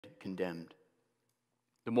condemned.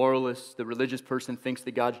 The moralist, the religious person thinks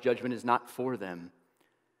that God's judgment is not for them.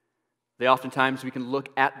 Oftentimes we can look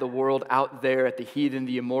at the world out there, at the heathen,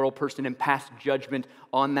 the immoral person, and pass judgment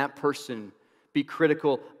on that person, be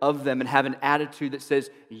critical of them, and have an attitude that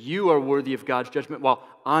says, you are worthy of God's judgment while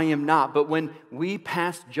I am not. But when we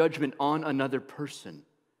pass judgment on another person,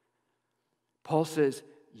 Paul says,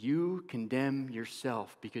 you condemn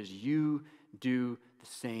yourself because you do the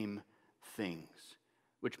same things,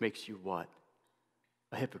 which makes you what?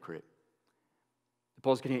 A hypocrite.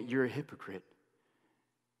 Paul's getting at, you're a hypocrite.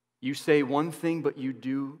 You say one thing, but you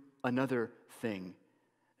do another thing.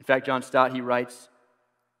 In fact, John Stott, he writes,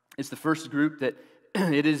 it's the first group that,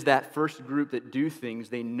 it is that first group that do things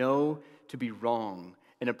they know to be wrong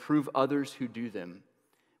and approve others who do them,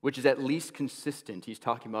 which is at least consistent, he's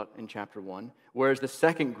talking about in chapter 1. Whereas the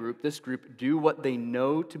second group, this group, do what they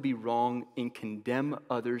know to be wrong and condemn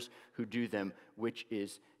others who do them, which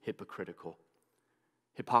is hypocritical.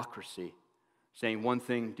 Hypocrisy. Saying one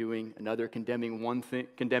thing, doing another, condemning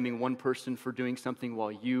one person for doing something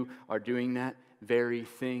while you are doing that very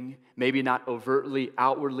thing. Maybe not overtly,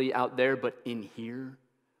 outwardly out there, but in here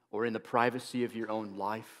or in the privacy of your own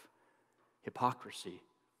life. Hypocrisy.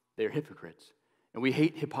 They're hypocrites. And we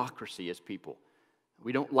hate hypocrisy as people.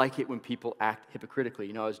 We don't like it when people act hypocritically.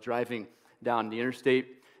 You know, I was driving down the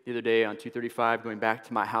interstate the other day on 235 going back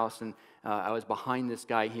to my house, and I was behind this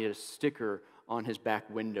guy. He had a sticker on his back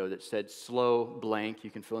window that said, slow blank, you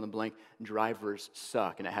can fill in the blank, drivers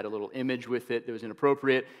suck. And it had a little image with it that was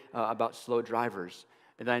inappropriate about slow drivers.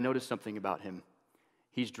 And then I noticed something about him.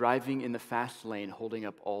 He's driving in the fast lane, holding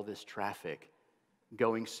up all this traffic,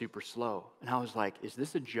 going super slow. And I was like, is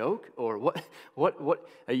this a joke? Or what?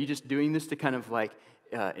 Are you just doing this to kind of like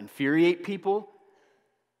infuriate people?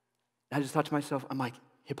 And I just thought to myself, I'm like,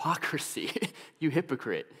 hypocrisy, you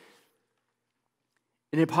hypocrite.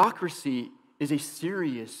 And hypocrisy is a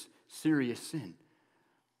serious, serious sin.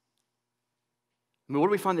 I mean, what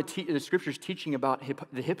do we find the Scriptures teaching about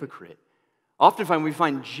the hypocrite? Often we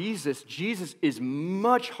find Jesus is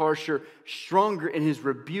much harsher, stronger in his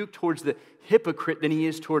rebuke towards the hypocrite than he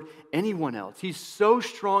is toward anyone else. He's so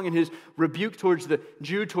strong in his rebuke towards the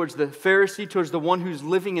Jew, towards the Pharisee, towards the one who's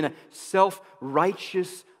living in a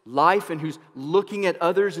self-righteous life and who's looking at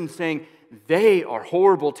others and saying, they are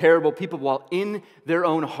horrible, terrible people, while in their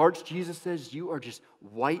own hearts, Jesus says, you are just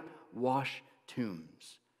whitewashed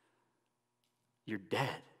tombs. You're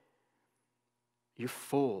dead. You're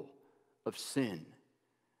full of sin.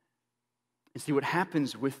 And see, what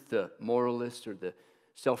happens with the moralist or the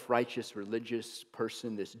self-righteous religious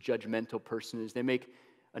person, this judgmental person, is they make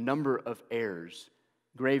a number of errors.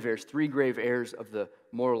 Grave errors. 3 grave errors of the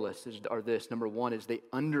moralists are this. Number 1 is they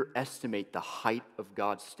underestimate the height of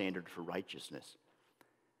God's standard for righteousness.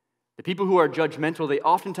 The people who are judgmental, they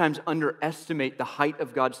oftentimes underestimate the height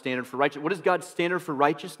of God's standard for righteousness. What is God's standard for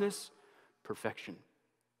righteousness? Perfection.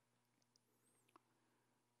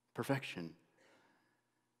 Perfection.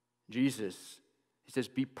 Jesus, he says,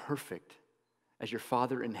 be perfect as your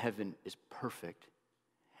Father in heaven is perfect.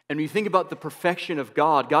 And when you think about the perfection of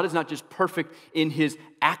God, God is not just perfect in his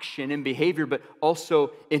action and behavior, but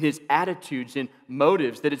also in his attitudes and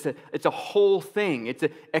motives, that it's a whole thing. It's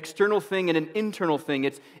an external thing and an internal thing.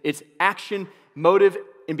 It's action, motive,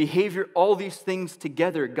 and behavior, all these things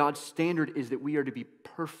together. God's standard is that we are to be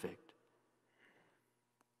perfect.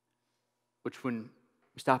 Which when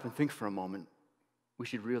we stop and think for a moment, we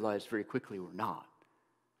should realize very quickly we're not.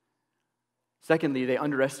 Secondly, they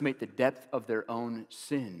underestimate the depth of their own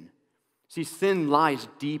sin. See, sin lies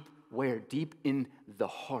deep where? Deep in the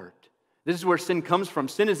heart. This is where sin comes from.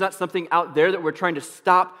 Sin is not something out there that we're trying to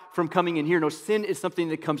stop from coming in here. No, sin is something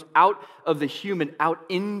that comes out of the human, out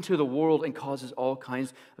into the world and causes all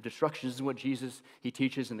kinds of destruction. This is what Jesus, he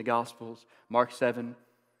teaches in the Gospels. Mark 7,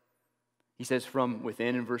 he says from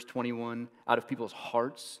within in verse 21, out of people's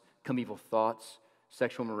hearts come evil thoughts,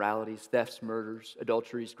 sexual moralities, thefts, murders,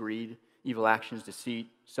 adulteries, greed, evil actions, deceit,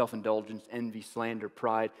 self-indulgence, envy, slander,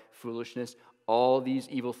 pride, foolishness. All these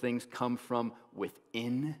evil things come from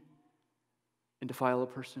within and defile a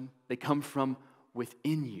person. They come from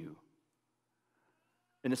within you.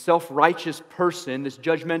 And a self-righteous person, this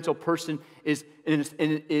judgmental person,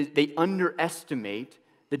 they underestimate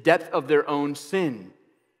the depth of their own sin.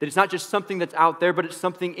 That it's not just something that's out there, but it's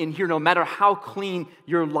something in here, no matter how clean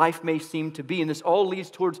your life may seem to be. And this all leads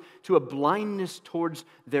to a blindness towards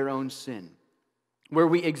their own sin, where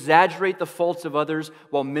we exaggerate the faults of others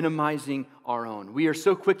while minimizing our own. We are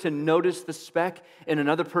so quick to notice the speck in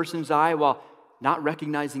another person's eye while not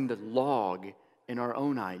recognizing the log in our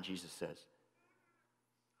own eye, Jesus says.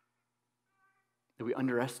 That we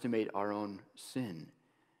underestimate our own sin.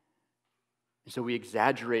 And so we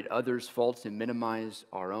exaggerate others' faults and minimize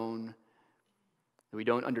our own. We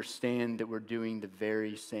don't understand that we're doing the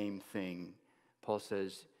very same thing. Paul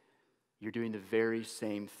says, you're doing the very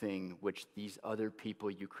same thing which these other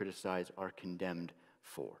people you criticize are condemned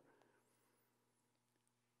for.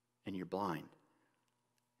 And you're blind.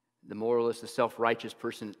 The moralist, the self-righteous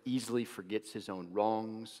person easily forgets his own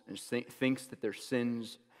wrongs and thinks that other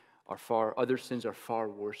sins are far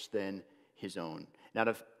worse than his own. And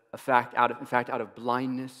out of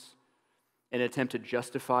blindness, an attempt to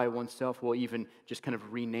justify oneself, we'll even just kind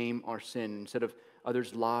of rename our sin. Instead of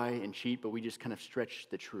others lie and cheat, but we just kind of stretch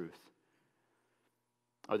the truth.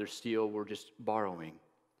 Others steal, we're just borrowing.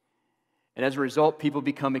 And as a result, people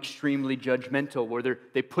become extremely judgmental, where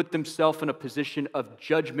they put themselves in a position of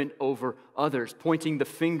judgment over others, pointing the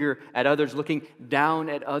finger at others, looking down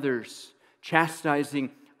at others,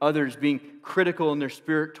 chastising others, being critical in their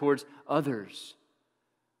spirit towards others,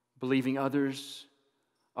 believing others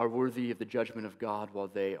are worthy of the judgment of God while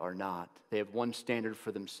they are not. They have one standard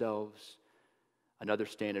for themselves, another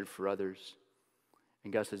standard for others.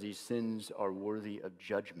 And God says these sins are worthy of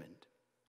judgment.